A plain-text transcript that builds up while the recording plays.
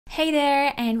Hey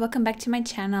there, and welcome back to my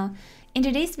channel. In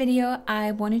today's video,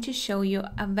 I wanted to show you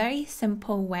a very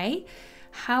simple way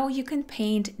how you can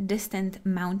paint distant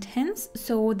mountains.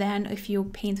 So then if you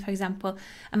paint, for example,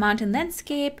 a mountain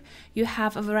landscape, you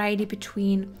have a variety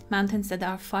between mountains that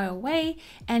are far away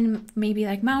and maybe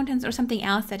like mountains or something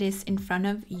else that is in front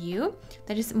of you,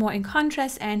 that is more in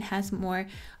contrast and has more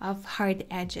of hard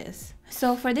edges.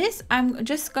 So for this, I'm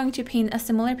just going to paint a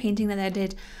similar painting that I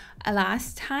did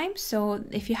last time. So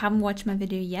if you haven't watched my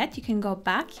video yet, you can go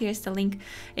back. Here's the link,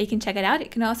 you can check it out. You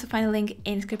can also find a link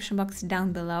in the description box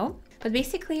down below. But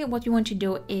basically what we want to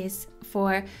do is,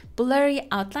 for blurry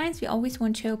outlines, we always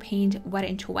want to paint wet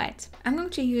into wet. I'm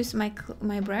going to use my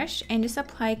brush and just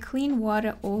apply clean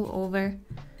water all over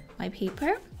my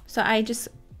paper. So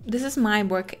this is my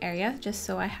work area, just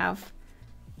so I have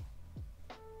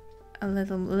a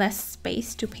little less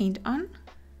space to paint on.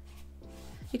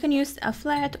 You can use a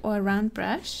flat or a round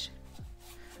brush,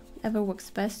 whatever works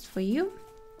best for you.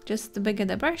 Just the bigger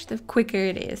the brush, the quicker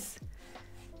it is.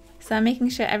 So I'm making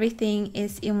sure everything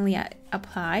is evenly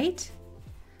applied.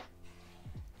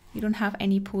 You don't have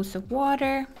any pools of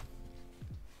water.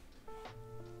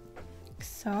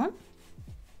 So.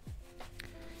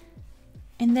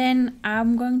 And then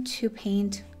I'm going to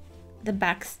paint the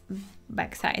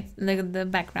backside, the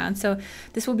background. So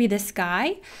this will be the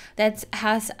sky that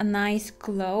has a nice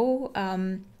glow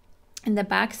in the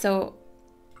back. So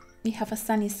we have a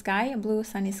sunny sky, a blue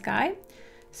sunny sky.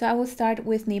 So I will start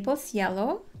with Naples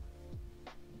yellow.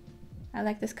 I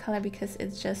like this color because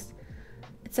it's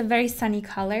a very sunny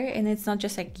color, and it's not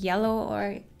just like yellow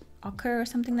or ochre or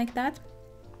something like that.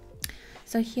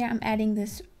 So here I'm adding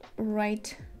this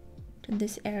right to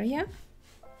this area,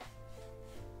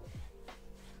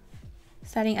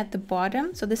 starting at the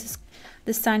bottom. So this is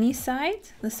the sunny side,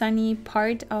 the sunny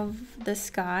part of the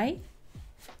sky.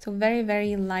 So very,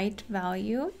 very light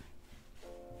value.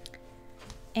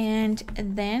 And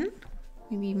then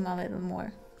maybe even a little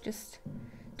more, just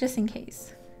in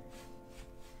case.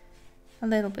 A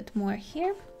little bit more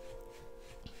here.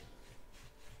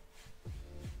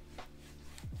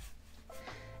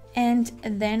 And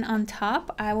then on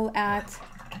top, I will add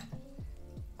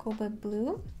cobalt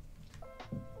blue.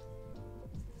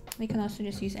 We can also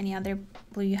just use any other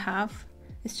blue you have.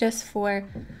 It's just for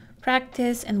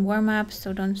practice and warm up,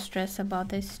 so don't stress about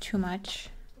this too much.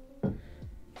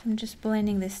 I'm just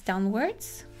blending this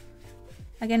downwards.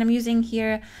 Again, I'm using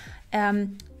here,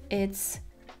 it's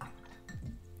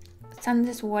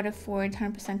Saunders Waterford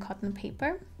 100% cotton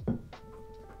paper.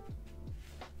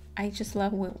 I just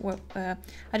love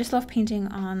painting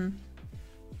on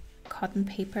cotton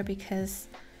paper because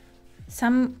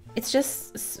it's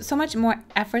just so much more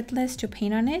effortless to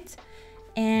paint on it,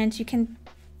 and you can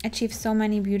achieve so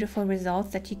many beautiful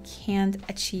results that you can't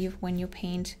achieve when you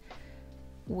paint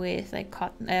with like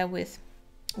cotton with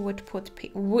wood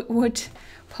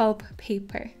pulp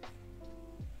paper.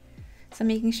 So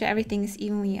making sure everything is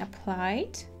evenly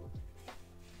applied.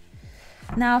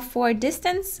 Now for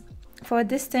distant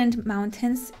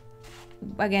mountains,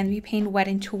 again we paint wet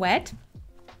into wet,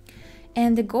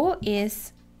 and the goal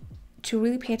is to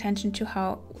really pay attention to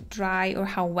how dry or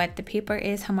how wet the paper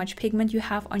is, how much pigment you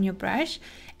have on your brush,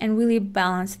 and really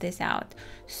balance this out.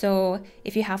 So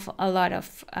if you have a lot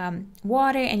of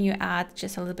water and you add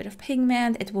just a little bit of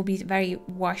pigment, it will be very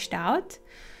washed out.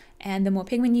 And the more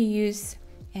pigment you use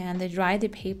and the drier the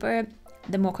paper,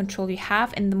 the more control you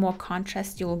have and the more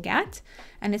contrast you will get.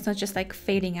 And it's not just like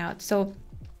fading out. So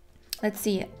let's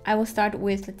see, I will start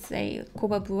with, let's say,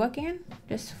 cobalt blue again,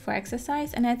 just for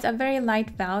exercise. And it's a very light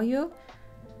value,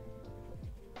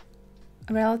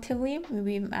 relatively.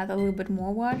 Maybe add a little bit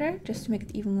more water just to make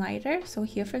it even lighter. So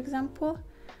here, for example,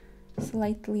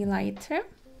 slightly lighter.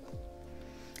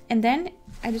 And then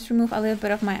I just remove a little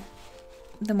bit of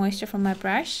the moisture from my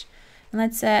brush. And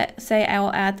let's say I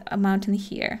will add a mountain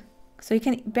here. So you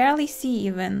can barely see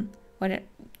even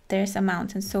there's a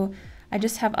mountain. So I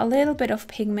just have a little bit of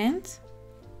pigment,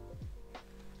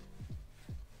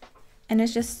 and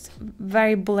it's just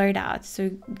very blurred out, so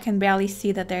you can barely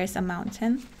see that there's a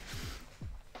mountain.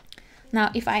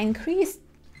 Now if I increase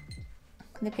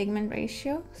the pigment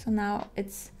ratio, so now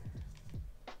it's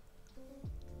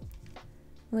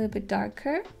a little bit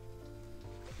darker.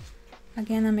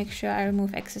 Again, I make sure I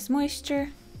remove excess moisture,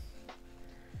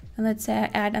 and let's say I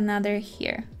add another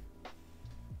here.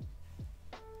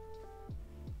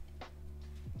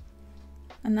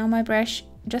 And now my brush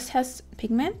just has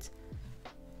pigment,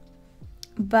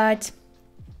 but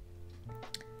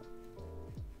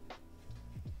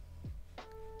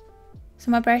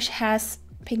so my brush has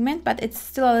pigment, but it's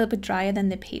still a little bit drier than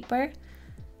the paper.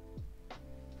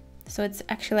 So it's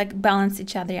actually like balance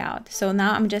each other out. So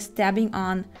now I'm just dabbing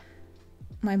on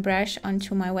my brush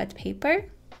onto my wet paper.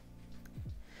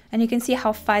 And you can see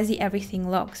how fuzzy everything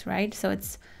looks, right? So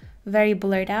it's very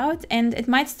blurred out and it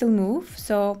might still move.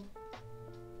 So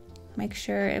make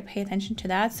sure you pay attention to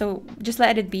that. So just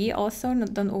let it be also,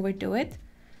 don't overdo it.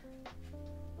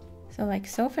 So like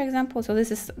so, for example, so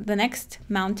this is the next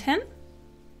mountain.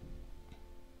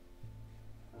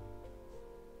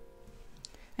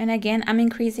 And again, I'm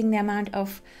increasing the amount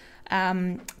of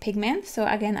pigment. So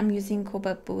again, I'm using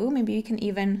cobalt blue. Maybe you can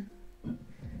even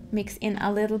mix in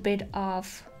a little bit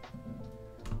of,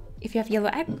 if you have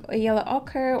yellow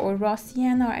ochre or raw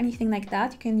sienna or anything like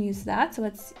that, you can use that.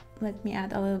 So let me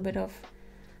add a little bit of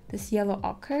this yellow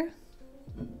ochre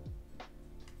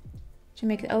to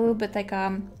make it a little bit like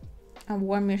a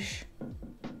warmish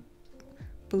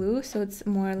blue. So it's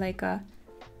more like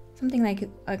something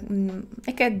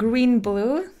like a green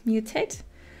blue muted.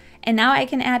 And now I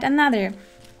can add another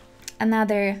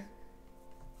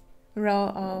row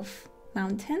of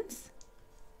mountains.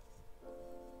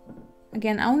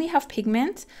 Again, I only have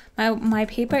pigment. My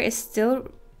paper is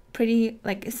still pretty,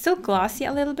 like, it's still glossy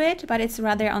a little bit, but it's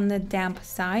rather on the damp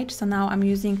side. So now I'm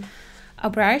using a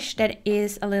brush that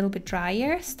is a little bit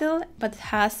drier still, but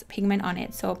has pigment on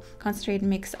it. So concentrated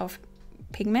mix of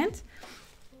pigment.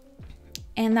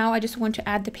 And now I just want to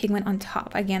add the pigment on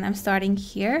top. Again, I'm starting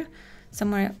here,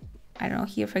 somewhere, I don't know,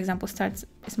 here, for example,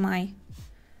 is my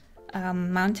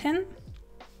mountain.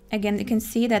 Again, you can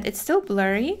see that it's still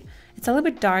blurry. It's a little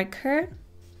bit darker.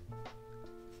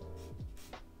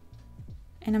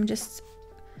 And I'm just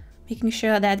making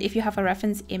sure that if you have a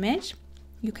reference image,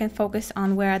 you can focus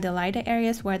on where are the lighter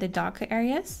areas, where are the darker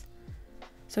areas.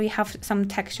 So you have some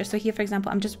texture. So here, for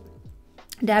example, I'm just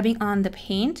dabbing on the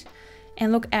paint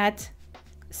and look at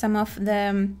some of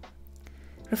the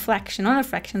reflections,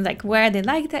 like where are the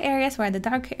lighter areas, where are the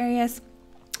darker areas,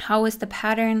 how is the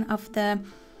pattern of the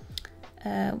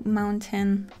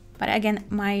mountain. But again,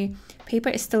 my paper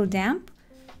is still damp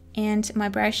and my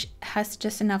brush has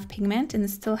just enough pigment and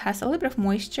it still has a little bit of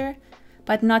moisture,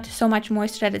 but not so much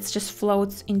moisture that it just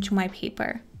floats into my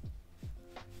paper.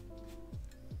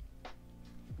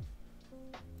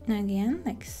 And again,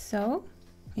 like so.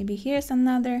 Maybe here's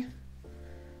another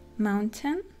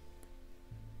mountain.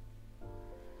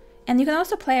 And you can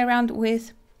also play around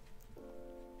with,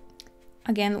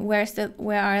 again, where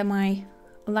are my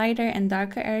lighter and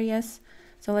darker areas.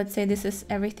 So let's say this is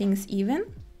everything's even.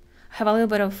 I have a little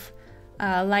bit of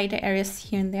lighter areas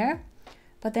here and there,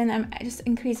 but then I'm just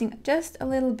increasing just a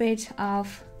little bit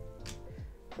of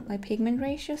my pigment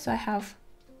ratio. So I have,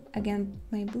 again,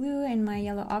 my blue and my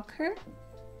yellow ochre.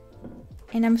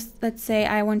 And let's say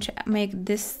I want to make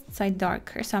this side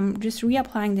darker. So I'm just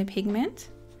reapplying the pigment.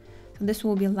 So this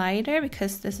will be lighter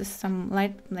because this is some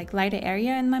lighter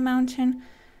area in my mountain.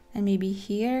 And maybe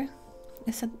here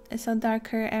is a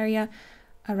darker area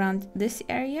around this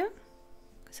area.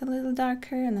 It's a little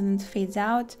darker and then it fades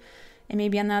out. And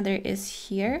maybe another is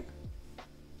here.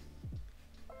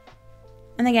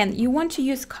 And again, you want to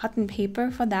use cotton paper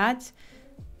for that.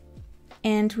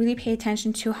 And really pay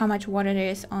attention to how much water there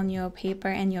is on your paper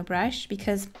and your brush,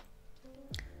 because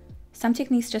some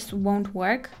techniques just won't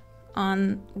work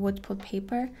on wood pulp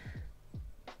paper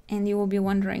and you will be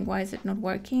wondering why is it not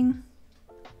working.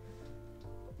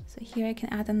 So here I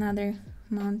can add another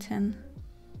mountain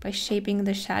by shaping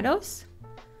the shadow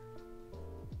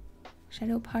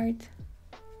part.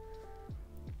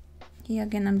 Here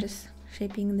again, I'm just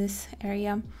shaping this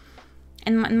area.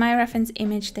 And in my reference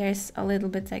image, there's a little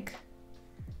bit like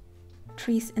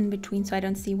trees in between, so I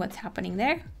don't see what's happening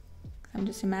there. I'm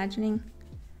just imagining.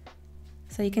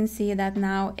 So you can see that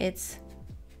now it's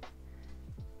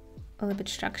a little bit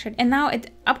structured, and now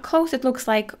up close it looks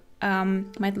like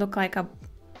might look like a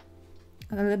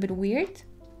little bit weird,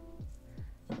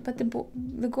 but the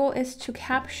goal is to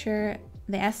capture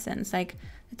the essence, like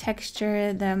the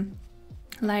texture, the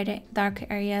lighter dark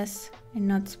areas, and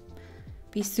not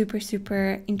be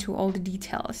super into all the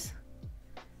details,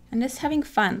 and just having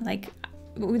fun. Like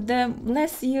with the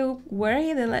less you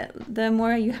worry, the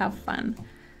more you have fun.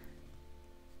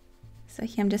 So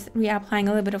here I'm just reapplying a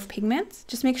little bit of pigment.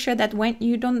 Just make sure that when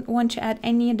you don't want to add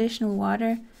any additional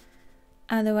water,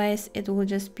 otherwise it will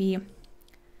just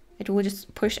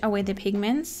push away the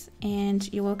pigments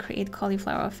and you will create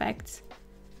cauliflower effects.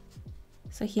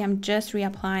 So here I'm just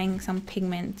reapplying some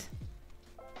pigment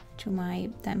to my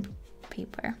damp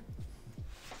paper.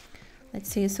 Let's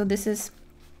see, so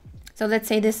let's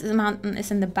say this mountain is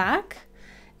in the back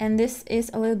and this is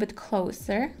a little bit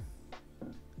closer.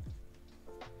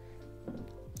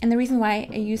 And the reason why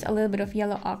I use a little bit of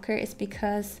yellow ochre is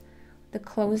because the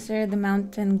closer the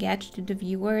mountain gets to the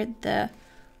viewer, the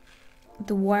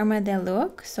warmer they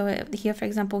look. So here, for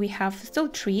example, we have still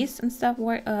trees and stuff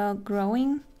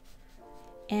growing,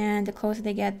 and the closer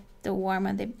they get, the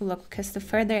warmer they look, because the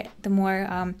further, the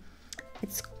more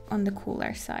it's on the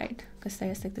cooler side, because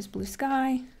there's like this blue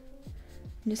sky.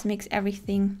 It just makes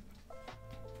everything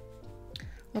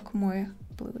look more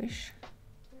bluish.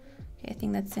 Okay, I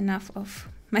think that's enough of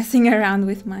messing around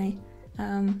with my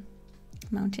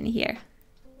mountain here.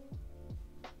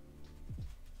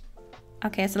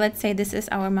 Okay, so let's say this is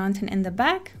our mountain in the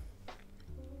back.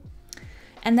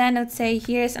 And then let's say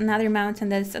here's another mountain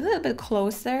that's a little bit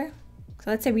closer. So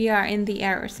let's say we are in the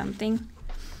air or something.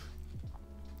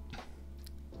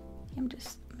 I'm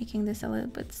just making this a little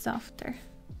bit softer.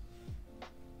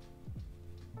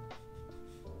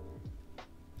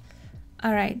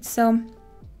 All right, so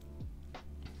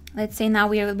let's say now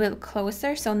we are a little bit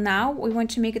closer. So now we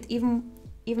want to make it even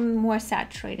more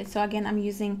saturated. So again, I'm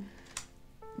using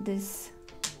this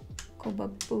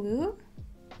cobalt blue.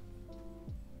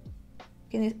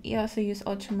 You can also use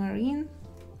ultramarine,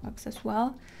 works as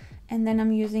well. And then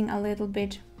I'm using a little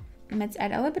bit, let's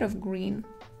add a little bit of green.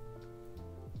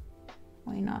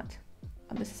 Why not?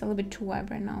 Oh, this is a little bit too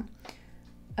vibrant now.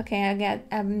 Okay,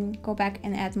 I go back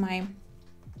and add my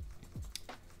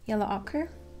yellow ochre.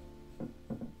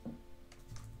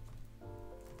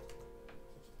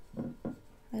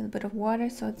 A little bit of water,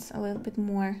 so it's a little bit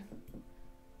more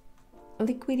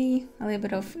liquidy, a little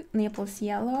bit of Naples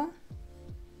yellow.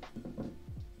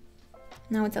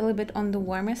 Now it's a little bit on the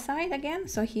warmer side again.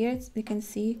 So here you can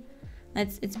see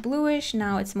it's bluish,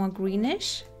 now it's more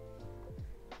greenish.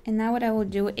 And now what I will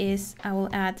do is I will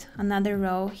add another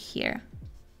row here.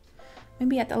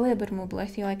 Maybe add a little bit more blue. I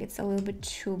feel like it's a little bit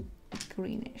too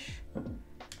greenish.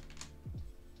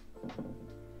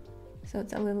 So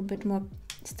it's a little bit more,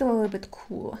 still a little bit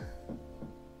cool.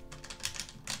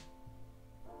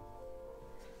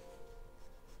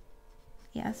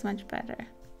 Yeah, it's much better.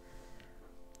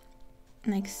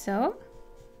 Like so.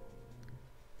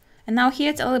 And now here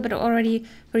it's a little bit already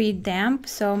pretty damp,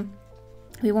 so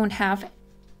we won't have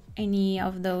any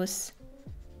of those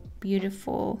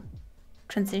beautiful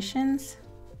transitions.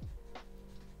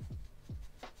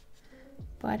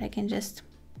 But I can just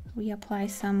reapply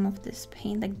some of this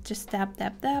paint, like just dab,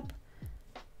 dab, dab.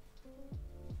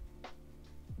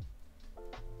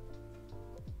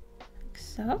 Like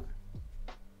so.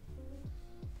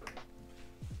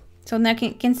 So now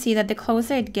you can see that the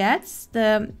closer it gets,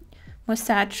 the more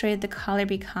saturated the color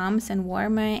becomes and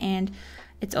warmer, and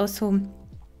it's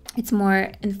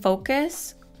more in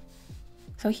focus.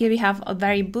 So here we have a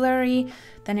very blurry,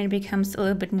 then it becomes a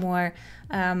little bit more,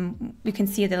 you can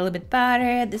see it a little bit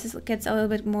better. This gets a little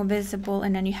bit more visible,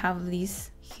 and then you have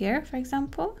these here, for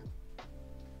example.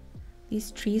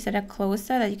 These trees that are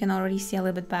closer that you can already see a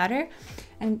little bit better.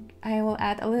 And I will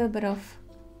add a little bit of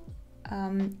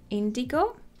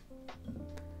indigo.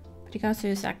 But you can also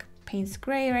use like Payne's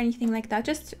gray or anything like that,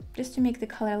 just to make the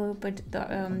color a little bit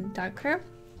darker.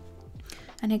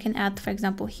 And I can add, for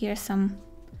example, here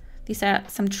these are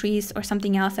some trees or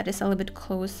something else that is a little bit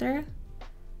closer.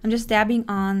 I'm just dabbing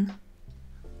on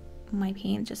my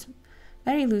paint just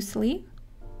very loosely,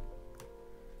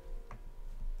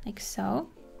 like so.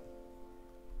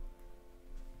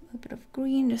 A little bit of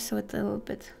green, just so it's a little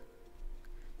bit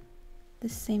the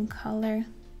same color.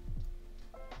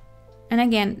 And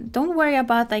again, don't worry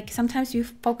about, like, sometimes you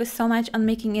focus so much on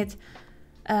making it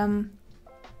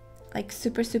like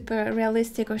super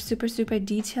realistic or super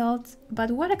detailed, but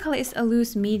watercolor is a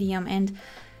loose medium, and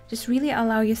just really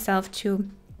allow yourself to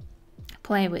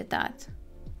play with that.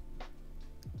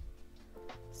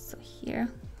 So here,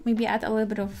 maybe add a little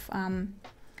bit of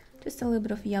just a little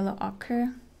bit of yellow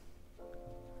ochre.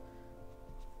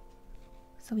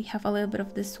 So we have a little bit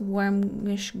of this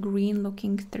warmish green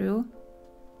looking through.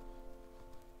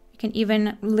 You can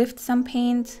even lift off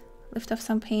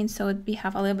some paint, so we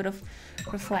have a little bit of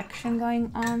reflection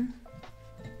going on.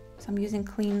 So I'm using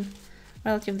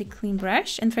relatively clean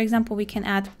brush, and for example, we can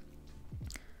add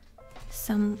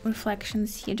some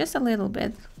reflections here, just a little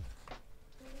bit.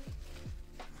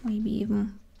 Maybe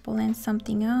even blend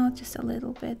something out just a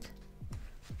little bit.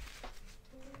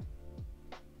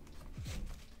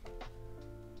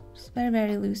 Just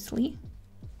very loosely.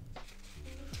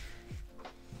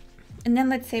 And then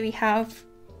let's say we have,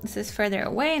 this is further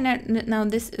away, and now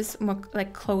this is more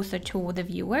like closer to the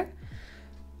viewer.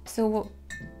 So what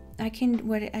I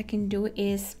can do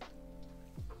is,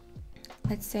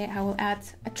 let's say I will add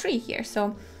a tree here.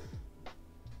 So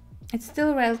it's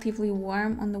still relatively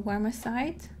warm on the warmer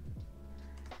side.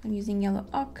 I'm using yellow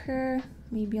ochre,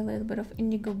 maybe a little bit of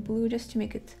indigo blue just to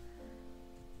make it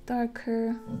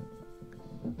darker.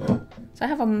 So I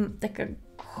have like a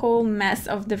whole mess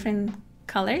of different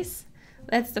colors.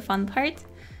 That's the fun part.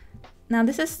 Now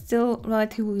this is still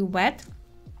relatively wet.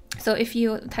 So if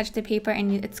you touch the paper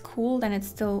and it's cool, then it's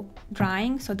still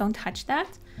drying. So don't touch that.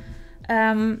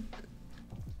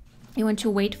 You want to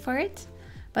wait for it.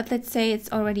 But let's say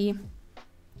it's already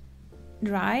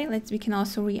dry. We can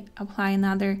also reapply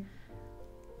another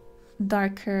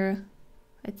darker,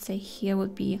 let's say here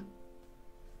would be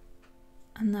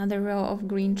another row of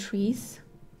green trees.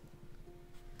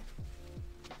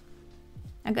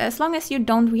 As long as you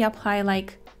don't reapply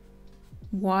like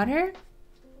water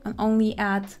and only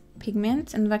add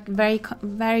pigment and like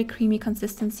very creamy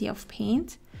consistency of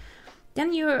paint,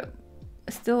 then you're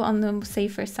still on the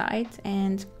safer side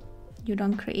and you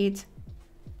don't create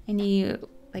any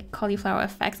like cauliflower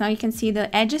effects. Now you can see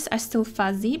the edges are still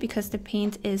fuzzy because the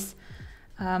paint is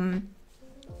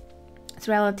it's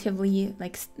relatively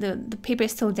like the paper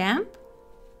is still damp,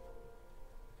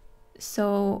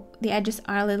 so the edges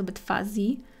are a little bit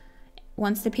fuzzy.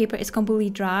 Once the paper is completely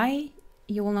dry,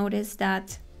 you will notice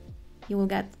that you will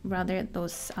get rather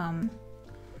those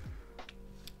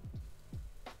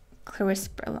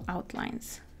crisper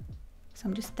outlines. So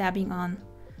I'm just dabbing on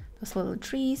those little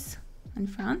trees in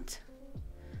front.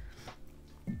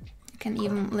 You can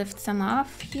even lift some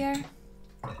off here,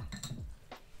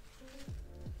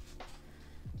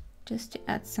 just to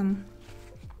add some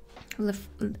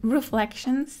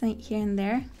reflections here and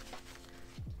there.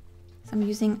 So I'm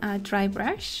using a dry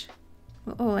brush,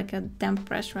 like a damp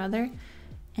brush rather,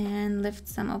 and lift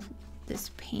some of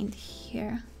this paint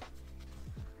here.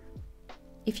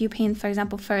 If you paint, for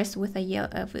example, first with a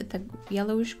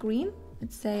yellowish green,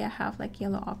 let's say I have like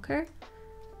yellow ochre,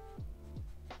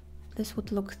 this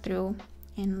would look through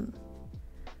and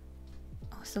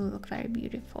also look very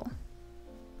beautiful.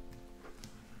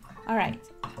 All right.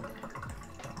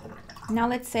 Now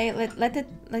let's say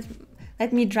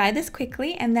let me dry this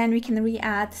quickly, and then we can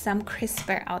re-add some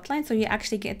crisper outline, so you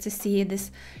actually get to see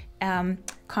this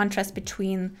contrast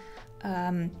between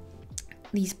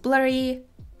these blurry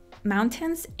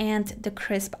mountains and the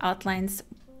crisp outlines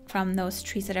from those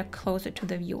trees that are closer to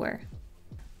the viewer.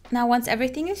 Now once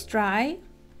everything is dry,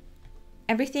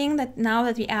 now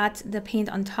that we add the paint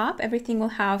on top, everything will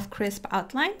have crisp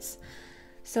outlines.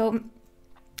 So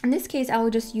in this case, I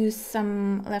will just use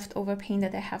some leftover paint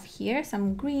that I have here,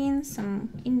 some green, some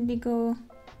indigo.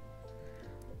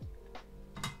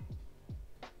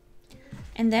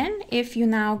 And then if you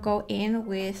now go in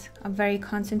with a very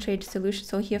concentrated solution,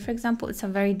 so here, for example, it's a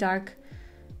very dark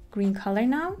green color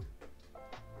now.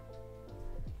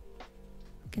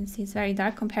 You can see it's very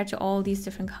dark compared to all these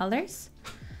different colors.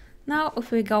 Now, if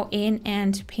we go in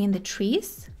and paint the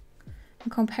trees,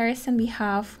 in comparison, we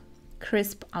have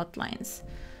crisp outlines.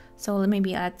 So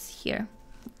maybe that's here.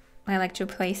 I like to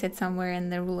place it somewhere in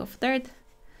the rule of third.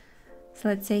 So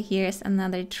let's say here's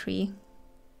another tree.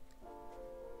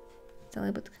 It's a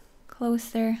little bit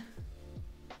closer.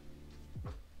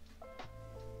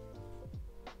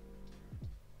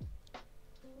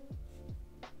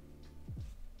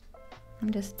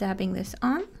 I'm just dabbing this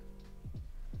on.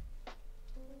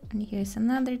 And here's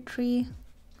another tree.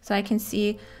 So I can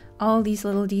see all these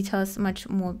little details much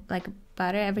more like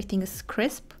better. Everything is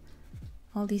crisp.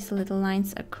 All these little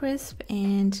lines are crisp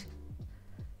and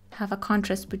have a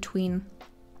contrast between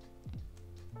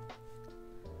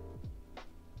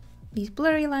these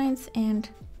blurry lines and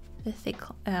the thick,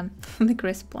 the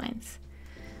crisp lines.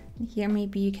 And here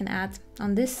maybe you can add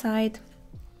on this side,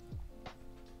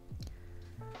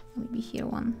 maybe here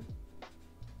one.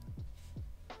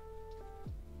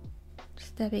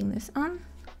 Just dabbing this on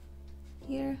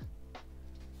here.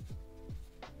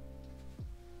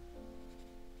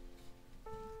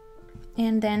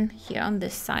 And then here on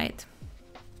this side.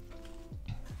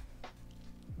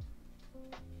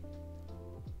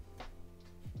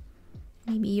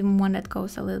 Maybe even one that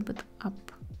goes a little bit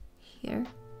up here.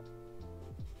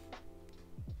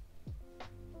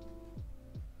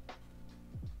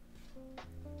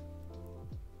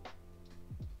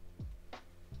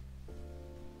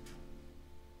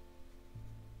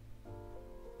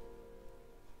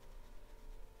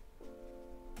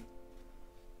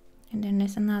 And then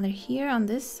there's another here on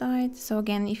this side. So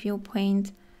again, if you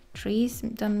paint trees,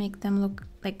 don't make them look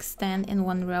like stand in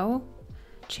one row.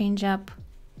 Change up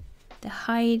the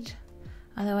height,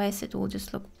 otherwise it will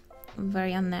just look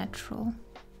very unnatural.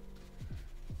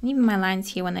 And even my lines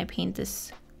here when I paint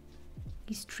these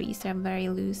trees are very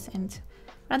loose and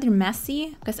rather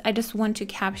messy, because I just want to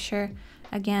capture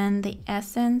again the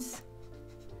essence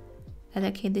that,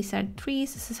 okay, these are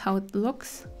trees, this is how it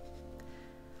looks.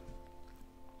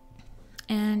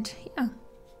 And yeah,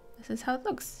 this is how it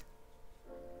looks.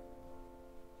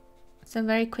 It's a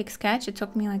very quick sketch. It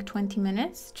took me like 20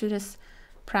 minutes to just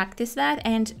practice that.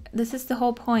 And this is the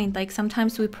whole point. Like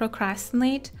sometimes we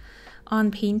procrastinate on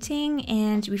painting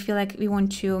and we feel like we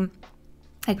want to,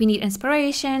 like we need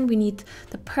inspiration, we need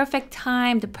the perfect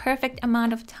time, the perfect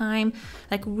amount of time,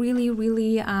 like really,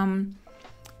 really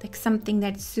like something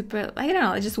that's super, I don't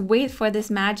know, just wait for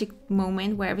this magic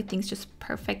moment where everything's just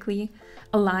perfectly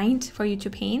aligned for you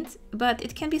to paint. But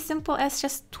it can be simple as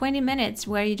just 20 minutes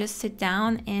where you just sit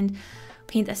down and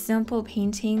paint a simple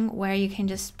painting where you can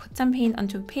just put some paint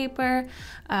onto paper,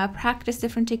 practice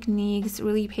different techniques,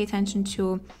 really pay attention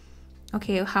to,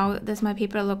 okay, how does my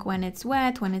paper look when it's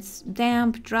wet, when it's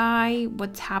damp, dry,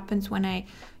 what happens when I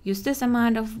use this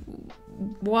amount of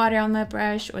water on my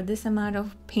brush or this amount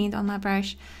of paint on my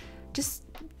brush. Just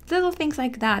little things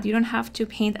like that. You don't have to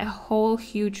paint a whole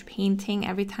huge painting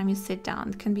every time you sit down.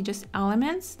 It can be just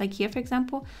elements, like here for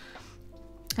example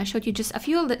I showed you just a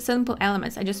few simple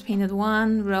elements. I just painted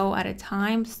one row at a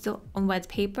time, still on wet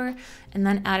paper, and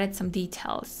then added some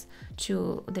details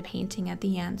to the painting at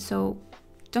the end. So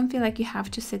don't feel like you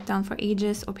have to sit down for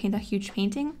ages or paint a huge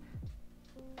painting.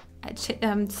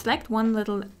 Select one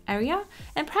little area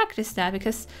and practice that,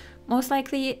 because most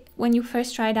likely when you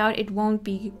first try it out, it won't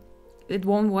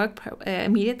work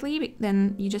immediately.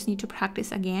 Then you just need to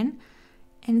practice again.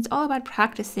 And it's all about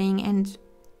practicing and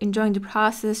enjoying the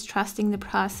process, trusting the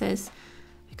process,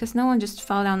 because no one just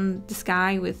fell down the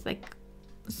sky with like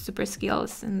super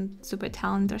skills and super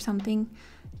talent or something.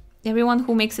 Everyone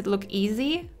who makes it look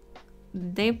easy,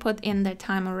 they put in their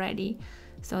time already,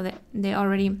 so that they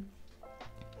already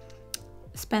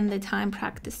spend the time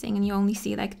practicing, and you only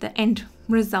see like the end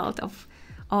result of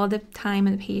all the time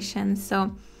and patience.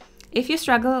 So if you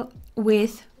struggle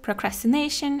with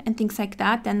procrastination and things like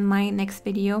that, then my next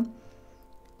video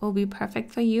will be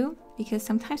perfect for you, because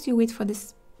sometimes you wait for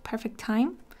this perfect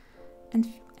time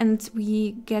and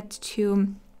we get to,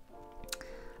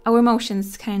 our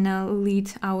emotions kind of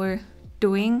lead our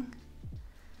doing,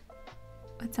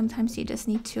 but sometimes you just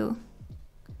need to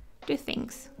do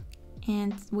things,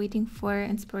 and waiting for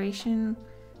inspiration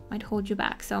might hold you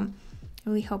back. So I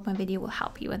really hope my video will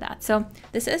help you with that. So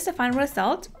this is the final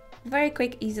result. Very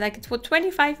quick, easy, like it's for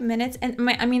 25 minutes, and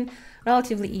I mean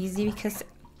relatively easy, because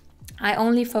I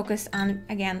only focus on,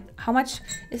 again, how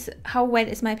wet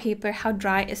is my paper, how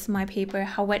dry is my paper,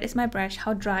 how wet is my brush,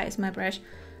 how dry is my brush,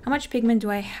 how much pigment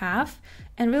do I have,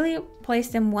 and really place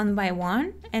them one by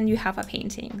one, and you have a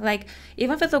painting. Like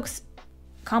even if it looks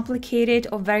complicated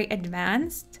or very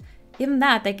advanced, even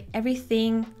that, like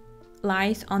everything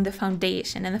lies on the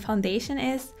foundation, and the foundation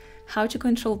is how to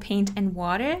control paint and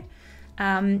water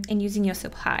and using your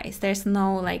supplies. There's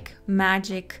no like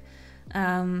magic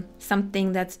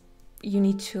something that's you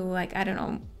need to, like, I don't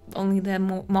know, only the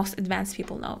most advanced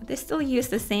people know. They still use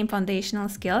the same foundational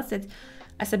skills that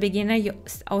as a beginner you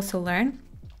also learn.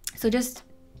 So just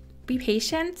be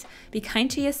patient, be kind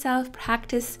to yourself,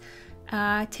 practice,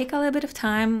 take a little bit of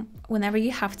time whenever you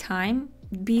have time,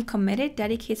 be committed,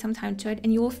 dedicate some time to it,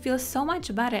 and you will feel so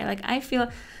much better. Like I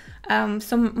feel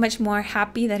so much more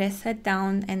happy that I sat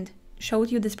down and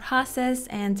showed you this process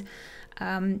and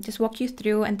just walk you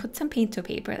through and put some paint to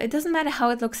paper. It doesn't matter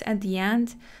how it looks at the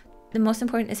end. The most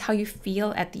important is how you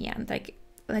feel at the end, like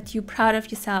that you're proud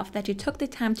of yourself, that you took the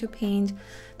time to paint,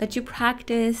 that you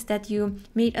practiced, that you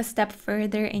made a step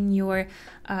further in your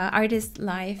artist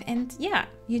life, and yeah,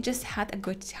 you just had a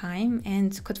good time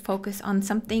and could focus on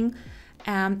something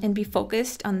and be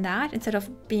focused on that instead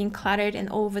of being cluttered and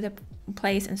all over the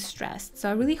place and stressed. So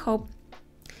I really hope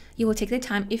you will take the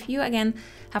time. If you again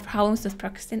have problems with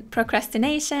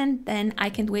procrastination, then I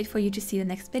can't wait for you to see the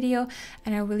next video,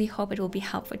 and I really hope it will be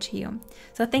helpful to you.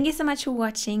 So thank you so much for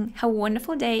watching. Have a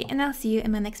wonderful day, and I'll see you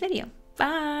in my next video.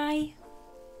 Bye.